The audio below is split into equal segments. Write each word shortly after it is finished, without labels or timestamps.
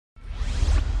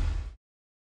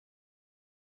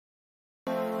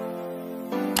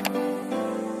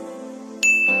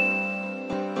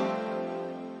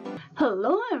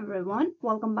Hello everyone,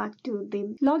 welcome back to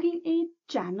the Logging Aid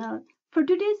channel. For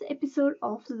today's episode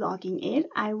of Logging Aid,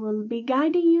 I will be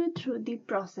guiding you through the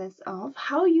process of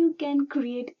how you can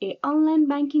create an online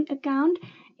banking account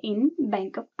in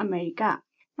Bank of America.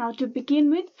 Now to begin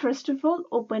with, first of all,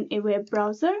 open a web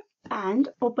browser and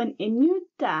open a new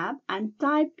tab and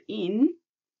type in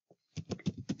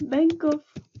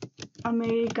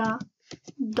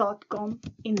bankofamerica.com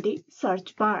in the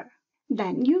search bar.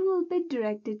 Then you will be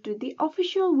directed to the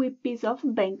official web page of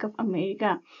Bank of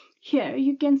America. Here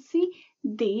you can see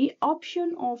the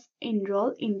option of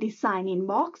enroll in the sign in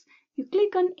box. You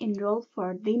click on enroll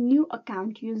for the new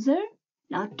account user.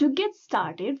 Now to get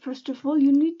started, first of all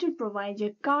you need to provide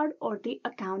your card or the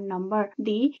account number,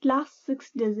 the last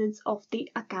 6 digits of the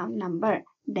account number.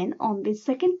 Then on the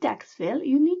second text field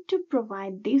you need to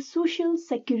provide the social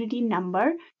security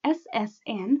number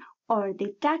SSN or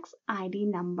the tax ID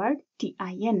number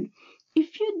TIN.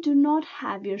 If you do not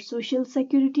have your social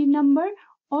security number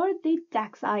or the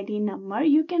tax ID number,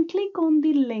 you can click on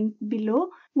the link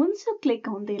below. Once you click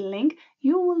on the link,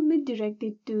 you will be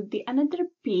directed to the another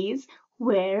page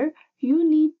where you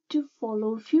need to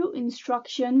follow few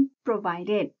instructions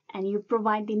provided, and you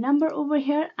provide the number over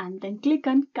here and then click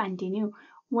on continue.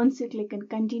 Once you click on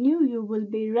continue, you will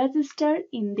be registered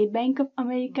in the Bank of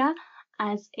America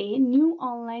as a new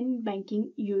online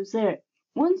banking user.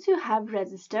 Once you have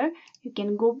registered, you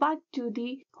can go back to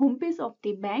the homepage of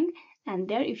the bank, and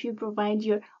there if you provide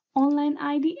your online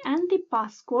ID and the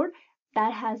passcode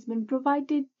that has been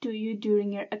provided to you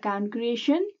during your account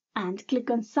creation and click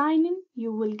on sign in,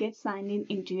 you will get signed in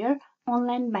into your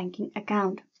online banking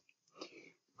account.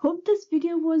 Hope this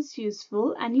video was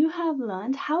useful and you have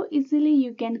learned how easily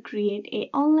you can create an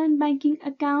online banking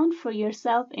account for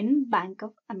yourself in Bank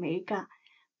of America.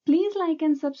 Please like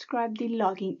and subscribe the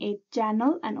Logging Aid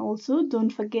channel, and also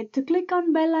don't forget to click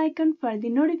on bell icon for the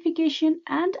notification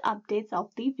and updates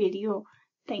of the video.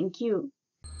 Thank you.